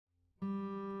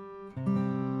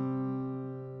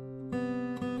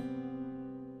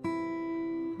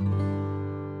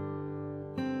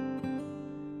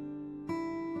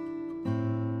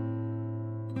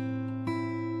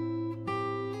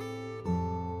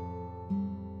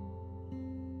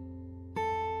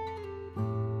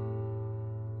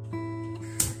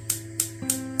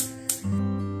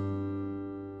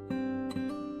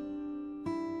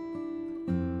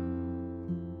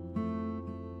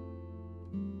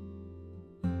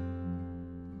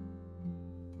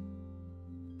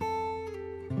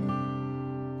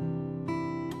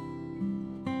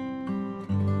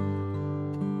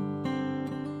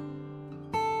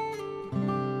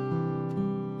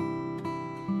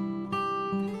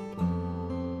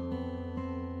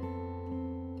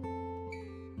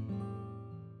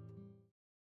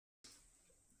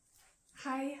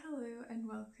Hi, hello and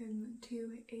welcome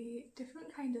to a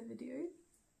different kind of video.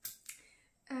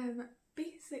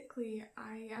 Basically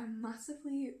I am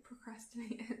massively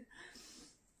procrastinating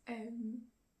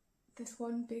this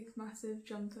one big massive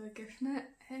jumper gift net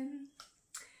and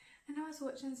I was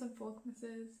watching some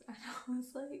Vlogmases and I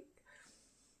was like,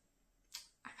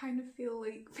 I kind of feel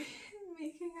like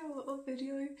making a little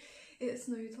video. It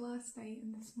snowed last night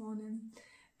and this morning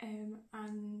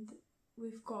and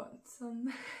we've got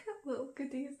some little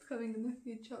goodies coming in the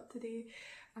food shop today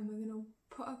and we're going to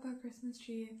put up our Christmas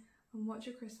tree and watch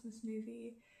a Christmas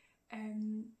movie,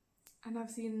 and I've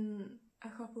seen a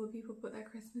couple of people put their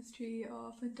Christmas tree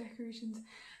off and decorations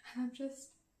and I'm just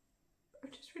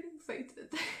really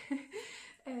excited.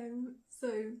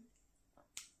 So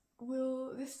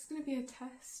this is going to be a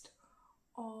test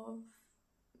of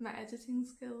my editing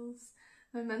skills,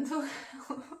 my mental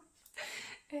health,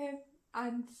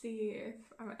 and see if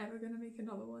I'm ever going to make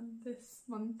another one this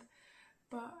month.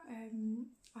 But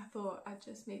I thought I'd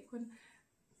just make one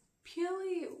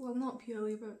purely, well not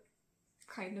purely but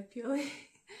kind of purely,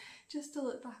 just to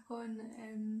look back on,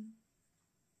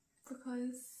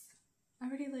 because I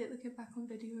really like looking back on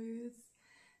videos,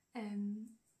 and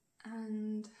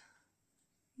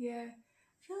yeah, I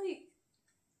feel like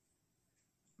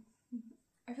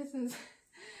ever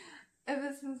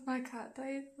since my cat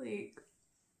died, like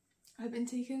I've been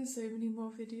taking so many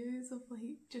more videos of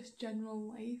like just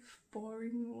general life,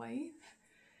 boring life,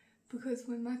 because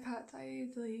when my cat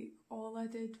died, like all I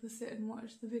did was sit and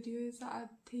watch the videos that I'd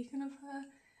taken of her,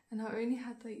 and I only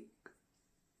had like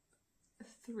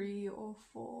 3 or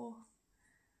 4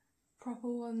 proper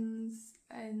ones,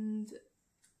 and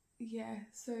yeah,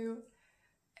 so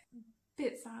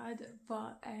bit sad,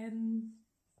 but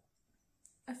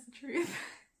that's the truth.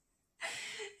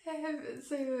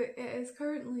 So it is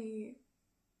currently,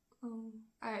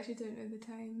 I actually don't know the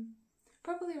time,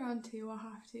 probably around 2 or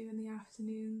half 2 in the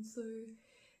afternoon, so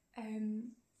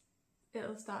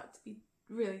it'll start to be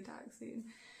really dark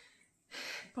soon.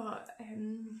 But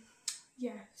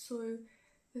yeah, so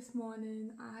this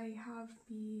morning I have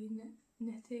been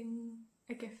knitting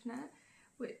a gift net,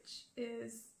 which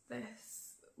is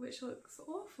this, which looks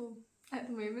awful at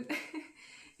the moment.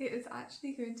 It is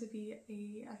actually going to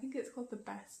be I think it's called The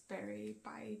Best Berry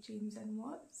by James N.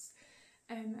 Watts.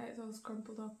 It's all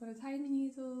crumpled up on a tiny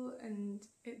needle and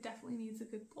it definitely needs a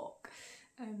good block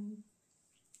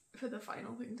for the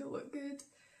final thing to look good.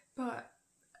 But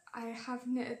I have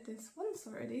knitted this once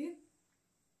already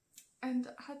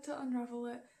and had to unravel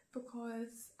it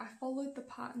because I followed the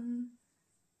pattern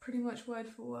pretty much word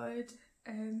for word,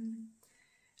 and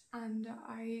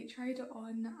I tried it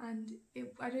on and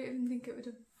I don't even think it would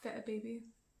have fit a baby.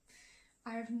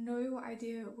 I have no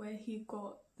idea where he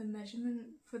got the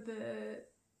measurement for the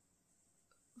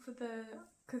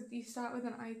because you start with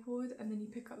an I-cord and then you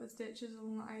pick up the stitches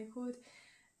along the I-cord,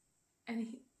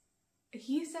 and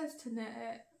he says to knit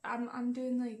it, I'm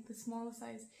doing like the smaller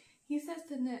size, he says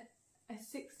to knit a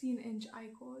 16-inch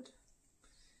I-cord,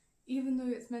 even though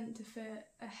it's meant to fit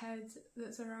a head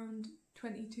that's around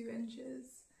 22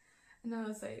 inches. And I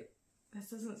was like, this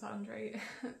doesn't sound right,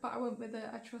 but I went with it.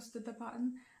 I trusted the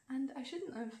pattern and I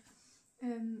shouldn't have.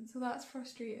 So that's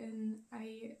frustrating.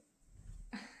 I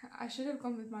should have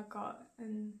gone with my gut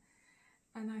and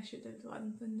I should have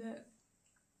lengthened it.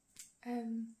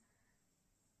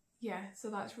 Yeah, so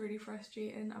that's really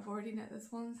frustrating. I've already knit this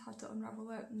once, had to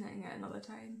unravel it, knitting it another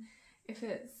time. I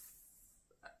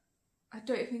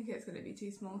don't think it's going to be too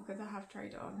small because I have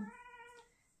tried it on.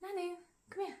 Nanny,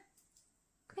 come here.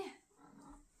 Come here.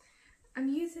 I'm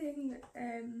using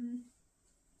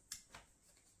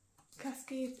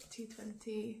Cascade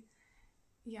 220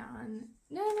 yarn.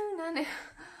 No, Nanny.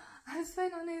 I swear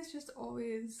Nanny is just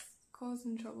always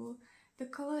causing trouble. The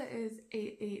colour is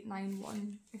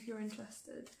 8891 if you're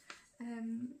interested.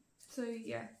 So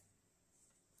yeah,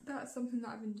 that's something that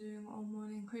I've been doing all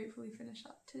morning, hopefully finish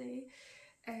up today.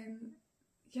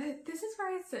 Yeah, this is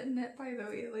where I sit and knit, by the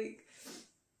way, like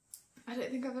I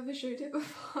don't think I've ever showed it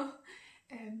before.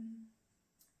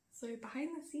 So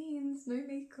behind the scenes, no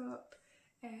makeup,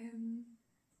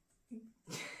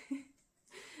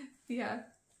 yeah,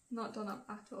 not done up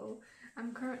at all.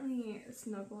 I'm currently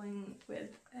snuggling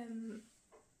with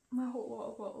my hot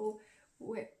water bottle,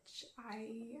 which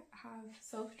I have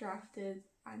self-drafted,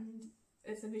 and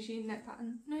it's a machine knit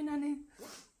pattern. No, Nanny.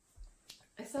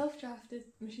 A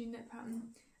self-drafted machine knit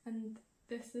pattern, and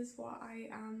this is what I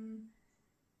am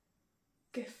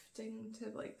gifting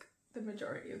to like the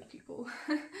majority of people.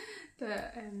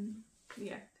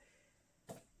 Yeah.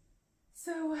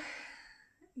 So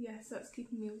yeah, yeah, so it's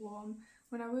keeping me warm.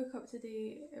 When I woke up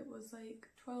today it was like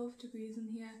 12 degrees in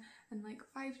here and like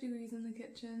 5 degrees in the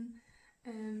kitchen,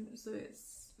 so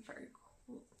it's very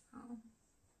cold now,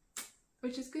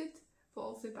 which is good but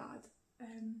also bad.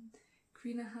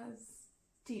 Karina has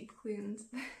deep cleaned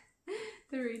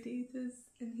the radiators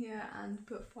in here and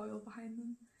put foil behind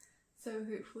them, so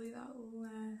hopefully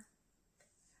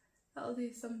that'll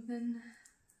do something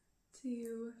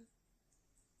to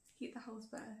keep the house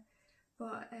better.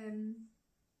 But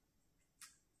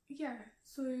yeah,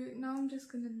 so now I'm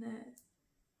just gonna knit,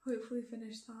 hopefully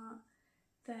finish that,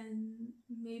 then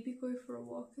maybe go for a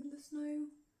walk in the snow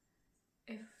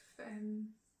if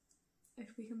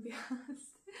we can be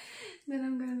asked. Then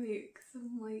I'm gonna make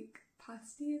some like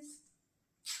pasties.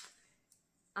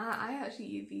 I actually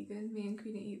eat vegan, me and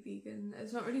Karina eat vegan.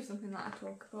 It's not really something that I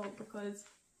talk about because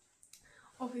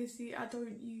obviously I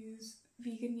don't use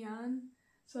vegan yarn,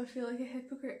 so I feel like a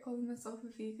hypocrite calling myself a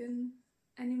vegan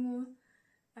anymore.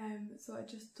 So I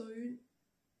just don't.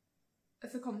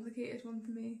 It's a complicated one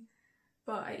for me,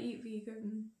 but I eat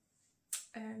vegan,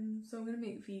 so I'm gonna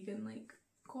make vegan like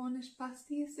Cornish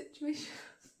pasty situation.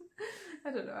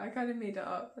 I don't know, I kind of made it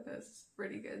up, but it's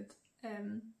really good.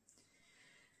 And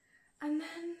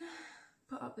then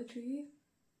put up the tree,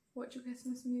 watch a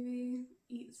Christmas movie,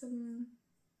 eat some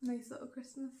nice little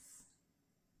Christmas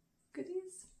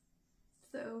goodies.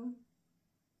 So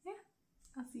yeah,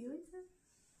 I'll see you later.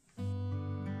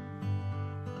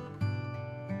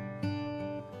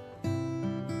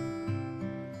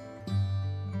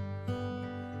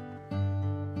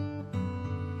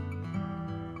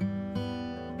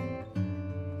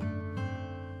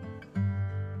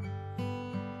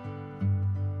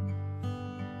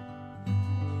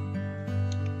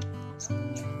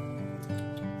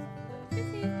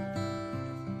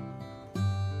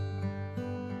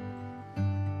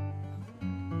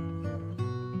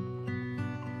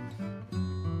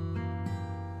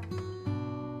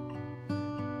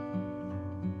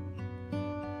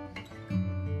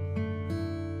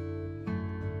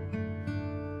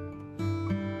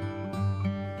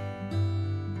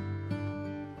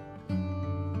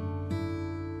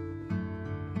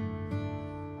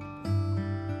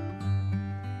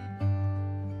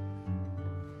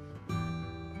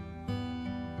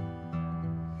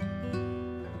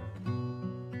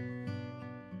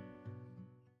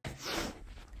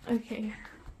 Okay,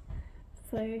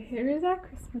 so here is our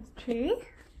Christmas tree.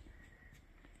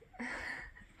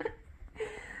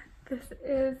 This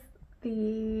is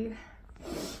the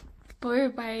bow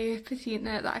by Petite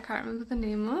Knit that I can't remember the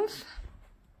name of.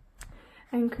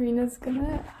 And Karina's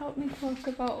gonna help me talk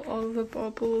about all the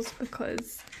baubles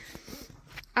because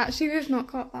actually we've not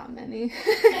got that many.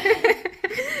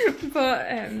 but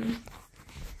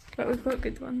we've got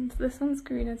good ones. This one's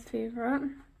Karina's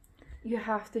favourite. You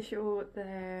have to show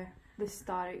the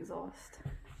star exhaust.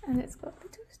 And it's got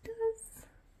little stars.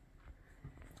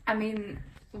 I mean,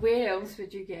 where else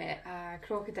would you get a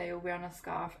crocodile wearing a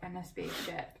scarf and a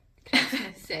spaceship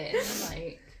Christmas set?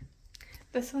 Like,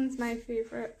 this one's my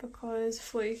favourite because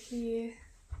Floki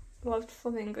loved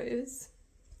flamingos.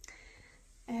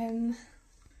 A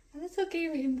little gay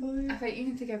rainbow. I think you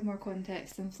need to give more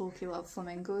context than Floki loves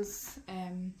flamingos,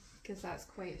 because that's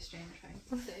quite a strange thing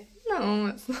to say. No,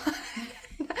 it's not.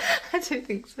 I don't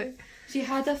think so. She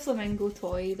had a flamingo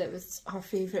toy that was her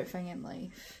favourite thing in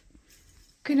life.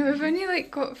 You know, we've only like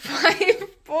got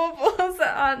 5 baubles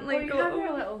that aren't like you have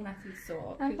your little knitted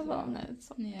sock. I have a little knitted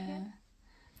sock. Yeah.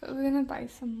 But we're gonna buy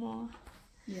some more.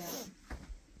 Yeah.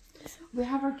 We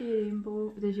have our gay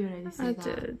rainbow. Did you already say that? I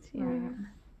did, yeah. Right.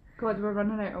 God, we're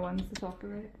running out of ones to talk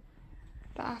about.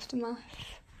 The aftermath.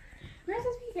 Where did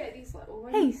we get these little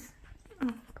ones? Hey!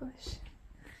 Oh gosh.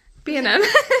 B&M. I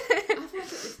thought it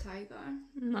was Tiger.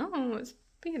 No, it's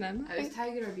B&M. It was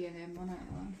Tiger or B&M, one out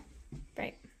of them.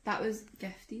 Right. That was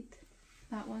gifted,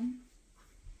 that one,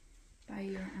 by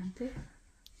your auntie.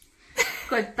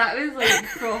 God, that was like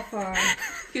proper.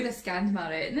 Could have scanned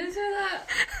my retinas with that.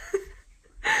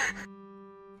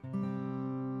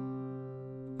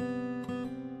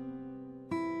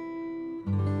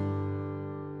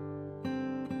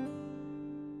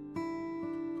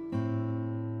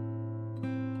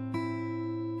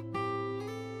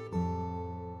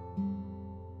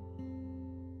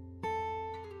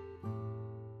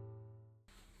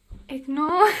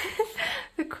 Ignore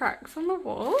the cracks on the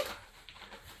wall,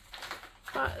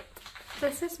 but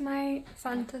this is my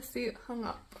Santa suit hung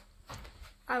up.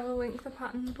 I will link the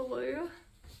pattern below.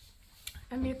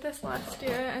 I made this last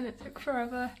year and it took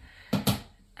forever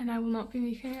and I will not be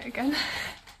making it again.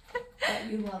 But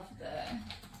you loved it.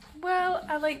 Well,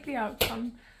 I like the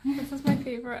outcome. This is my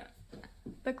favourite.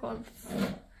 The gloves.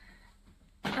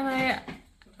 And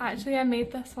I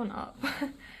made this one up,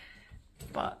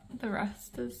 but the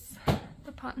rest is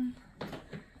the pattern.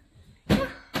 Yeah.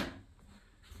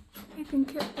 I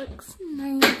think it looks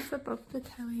nice above the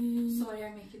telly. Sorry,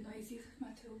 I'm making noises with my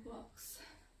toolbox.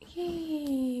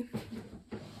 Yay!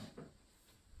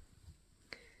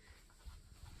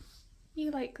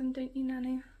 You like them, don't you,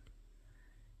 Nanny?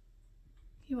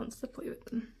 He wants to play with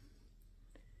them.